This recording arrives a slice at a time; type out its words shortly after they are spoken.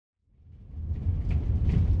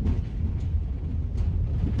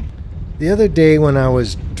The other day when I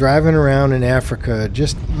was driving around in Africa,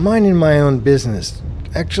 just minding my own business,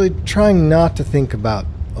 actually trying not to think about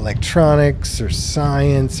electronics or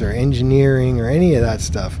science or engineering or any of that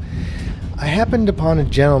stuff, I happened upon a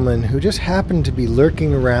gentleman who just happened to be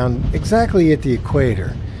lurking around exactly at the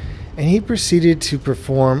equator, and he proceeded to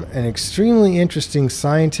perform an extremely interesting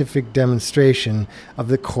scientific demonstration of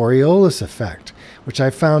the Coriolis effect, which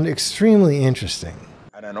I found extremely interesting.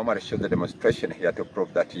 And I normally show the demonstration here to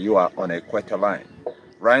prove that you are on an equator line.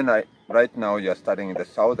 Right now you are studying in the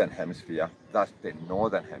southern hemisphere, that's the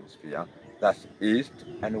northern hemisphere, that's east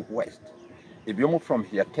and west. If you move from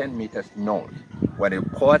here 10 meters north, when you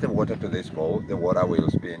pour the water to this bowl, the water will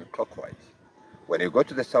spin clockwise. When you go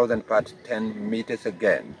to the southern part 10 meters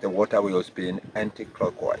again, the water will spin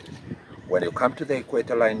anti-clockwise. When you come to the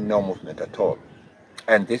equator line, no movement at all.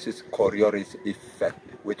 And this is Coriolis effect,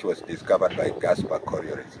 which was discovered by Gaspar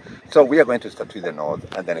Coriolis. So we are going to start with the north,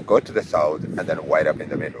 and then go to the south, and then wind up in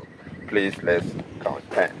the middle. Please, let's count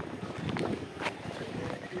 10.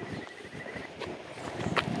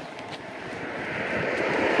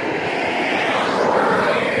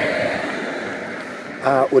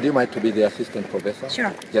 Would you mind to be the assistant professor?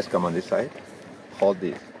 Sure. Just come on this side. Hold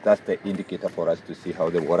this. That's the indicator for us to see how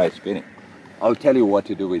the water is spinning. I'll tell you what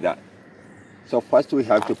to do with that. So first we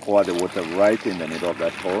have to pour the water right in the middle of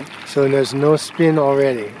that hole. So there's no spin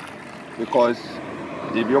already. Because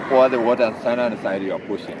if you pour the water and stand on the side, you are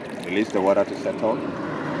pushing. Release the water to settle.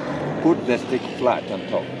 Put the stick flat on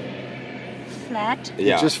top. Flat?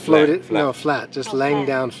 Yeah. Just float flat, it? flat. No, flat. Just laying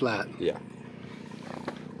down flat. Yeah.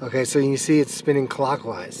 Okay, so you see it's spinning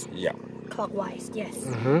clockwise. Yeah. Clockwise, yes.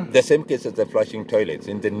 Mm-hmm. The same case as the flushing toilets.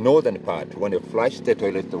 In the northern part, when you flush the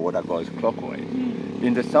toilet, the water goes clockwise.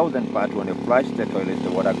 In the southern part, when you flush the toilet, the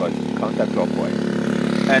water goes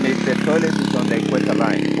counterclockwise. And if the toilet is on the equator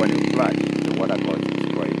line, when you flush, the water goes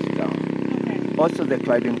straight down. Okay. Also, the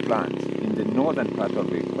gliding plants. In the northern part of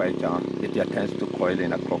the equator, it tends to coil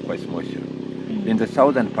in a clockwise motion. In the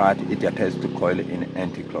southern part, it tends to coil in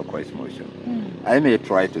anti-clockwise motion. I may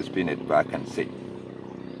try to spin it back and see.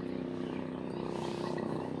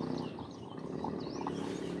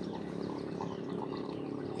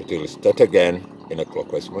 It will start again in a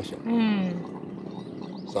clockwise motion.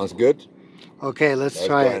 Sounds good? Okay, let's Go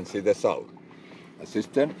try and it. see the south.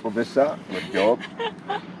 Assistant Professor, good job.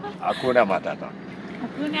 Hakuna Matata.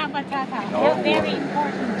 Hakuna Matata. No A very worries.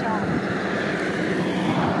 important job.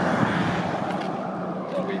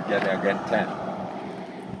 So we get again 10.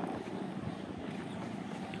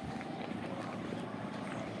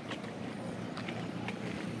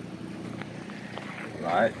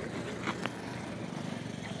 Right.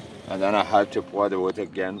 And then I have to pour the water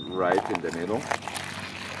again right in the middle.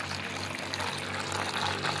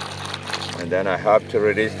 And then I have to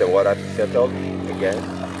release the water to settle again.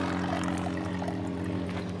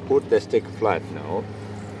 Put the stick flat now.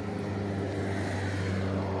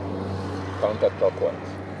 Counterclockwise.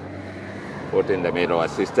 Put in the middle,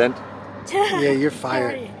 assistant. Yeah, you're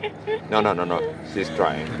fired. No. She's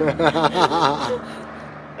trying.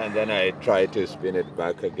 And then I try to spin it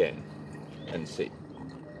back again and see.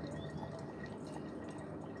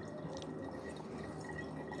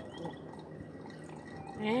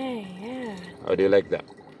 Yeah. How do you like that?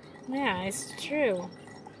 Yeah, it's true.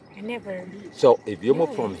 I never. So if you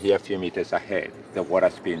move from here a few meters ahead, the water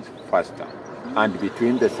spins faster. And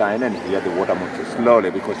between the sign and here, the water moves slowly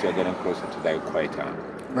because you're getting closer to the equator.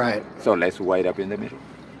 Right. So let's wind up in the middle.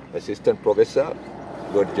 Assistant Professor,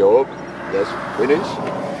 good job. Let's finish.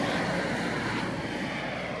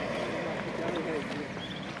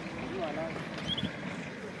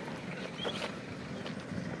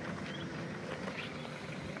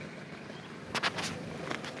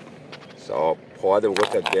 So pour the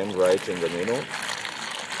water again right in the middle.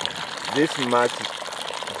 This marks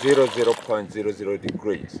 0.00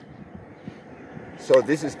 degrees. So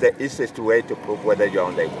this is the easiest way to prove whether you're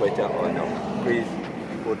on the equator or not. Please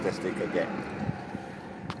put the stick again.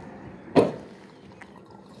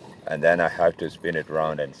 And then I have to spin it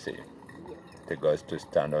round and see. It goes to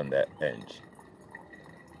stand on the edge.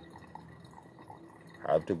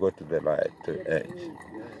 I have to go to the light, to edge.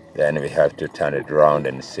 Then we have to turn it round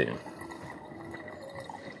and see.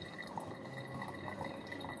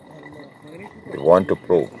 We want to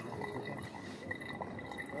prove.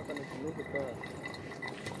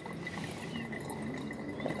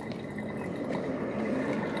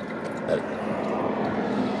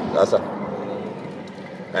 That's it.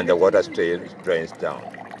 And the water drains down.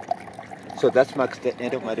 So that marks the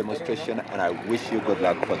end of my demonstration, and I wish you good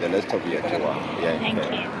luck for the rest of your tour. Thank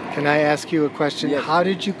you. Can I ask you a question? Yes. How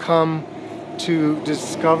did you come to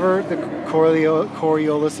discover the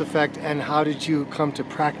Coriolis effect, and how did you come to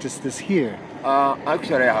practice this here?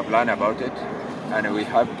 Actually, I have learned about it, and we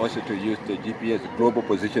have also to use the GPS global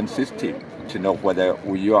position system to know whether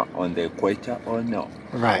we are on the equator or no.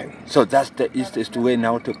 Right. So that's the easiest way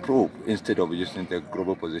now to prove instead of using the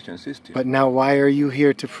global position system. But now why are you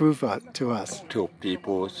here to prove to us? To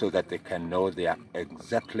people so that they can know they are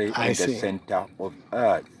exactly in the see. center of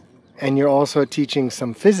Earth. And you're also teaching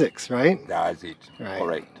some physics, right? That's it. Right.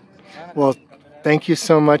 Correct. Well, thank you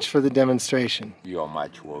so much for the demonstration. You are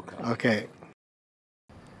much welcome. Okay.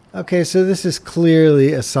 Okay, so this is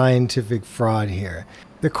clearly a scientific fraud here.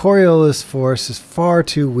 The Coriolis force is far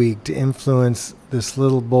too weak to influence this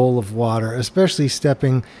little bowl of water, especially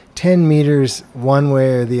stepping 10 meters one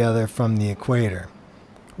way or the other from the equator.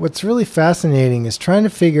 What's really fascinating is trying to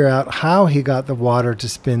figure out how he got the water to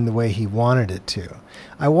spin the way he wanted it to.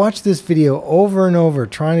 I watched this video over and over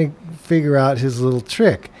trying to figure out his little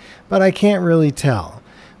trick, but I can't really tell.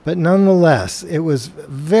 But nonetheless, it was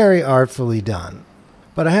very artfully done.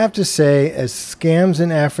 But I have to say, as scams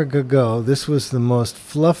in Africa go, this was the most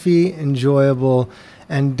fluffy, enjoyable,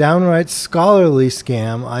 and downright scholarly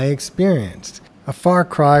scam I experienced. A far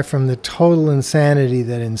cry from the total insanity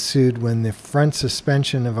that ensued when the front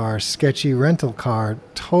suspension of our sketchy rental car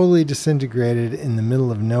totally disintegrated in the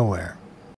middle of nowhere.